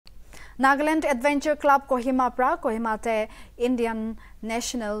Nagaland Adventure Club Kohima pra Kohima te Indian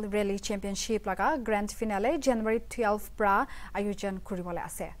National Rally Championship laga grand finale January 12 pra ayojan kuribole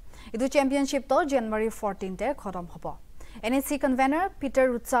ase. Idu championship to January 14 te khotom hobo. NEC convener Peter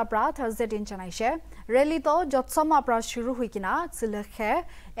Rutsa pra Thursday din janaise rally to Jotsoma pra shuru huikina Dzulakie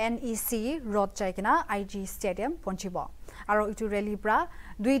NEC road jaikina IG Stadium ponchibo. Aro itu rally pra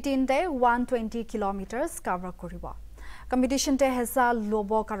 2 te 120 kilometers cover koribo. Competition te hesa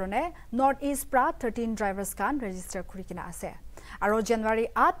lobo karone Northeast pra 13 drivers kan register kurikina ase. Aro January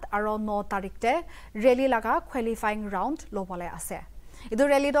 8 aro 9 tarik te rally laga qualifying round lobole ase. Idu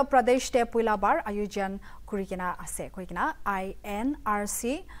rally to Pradesh te puila bar ayojan kurikina ase. Kurikina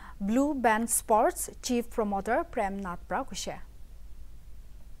INRC Blue Band Sports Chief Promoter Prem Nath pra kushe.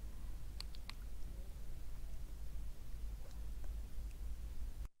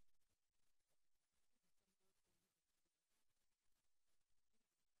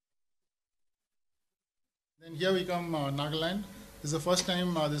 Then here we come Nagaland. This is the first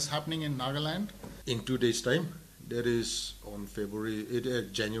time this is happening in Nagaland. In 2 days' time, there is on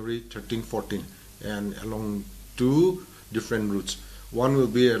January 13, 14, and along 2 different routes. One will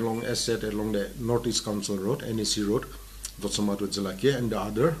be along, as said, along the Northeast Council Road, NEC Road, Jotsoma to Dzulakie, and the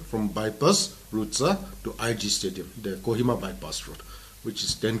other from Bypass, Rutsa to IG Stadium, the Kohima Bypass Road, which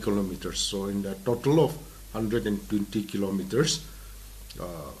is 10 kilometers. So in the total of 120 kilometers,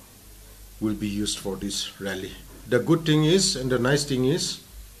 will be used for this rally. The good thing is, and the nice thing is,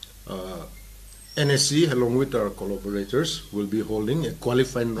 NSC along with our collaborators will be holding a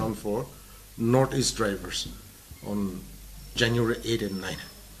qualifying round for Northeast drivers on January 8 and 9.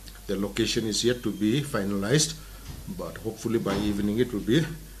 The location is yet to be finalized, but hopefully by evening it will be.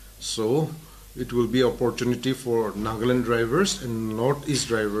 So it will be opportunity for Nagaland drivers and Northeast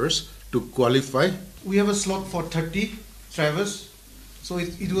drivers to qualify. We have a slot for 30 drivers. So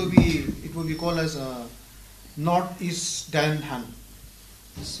it will be called as a Northeast Talent Hunt.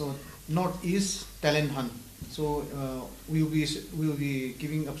 So Northeast Talent Hunt. So we will be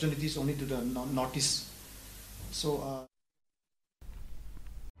giving opportunities only to the Northeast. So.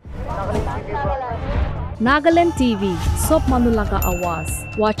 Nagaland TV, Sob Manulaga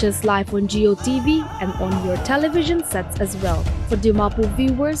Awas. Watch us live on Geo TV and on your television sets as well. For Dimapur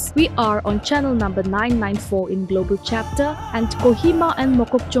viewers, we are on channel number 994 in Global Chapter, and Kohima and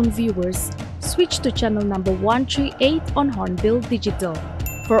Mokokchung viewers, switch to channel number 138 on Hornbill Digital.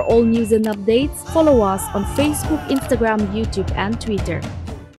 For all news and updates, follow us on Facebook, Instagram, YouTube and Twitter.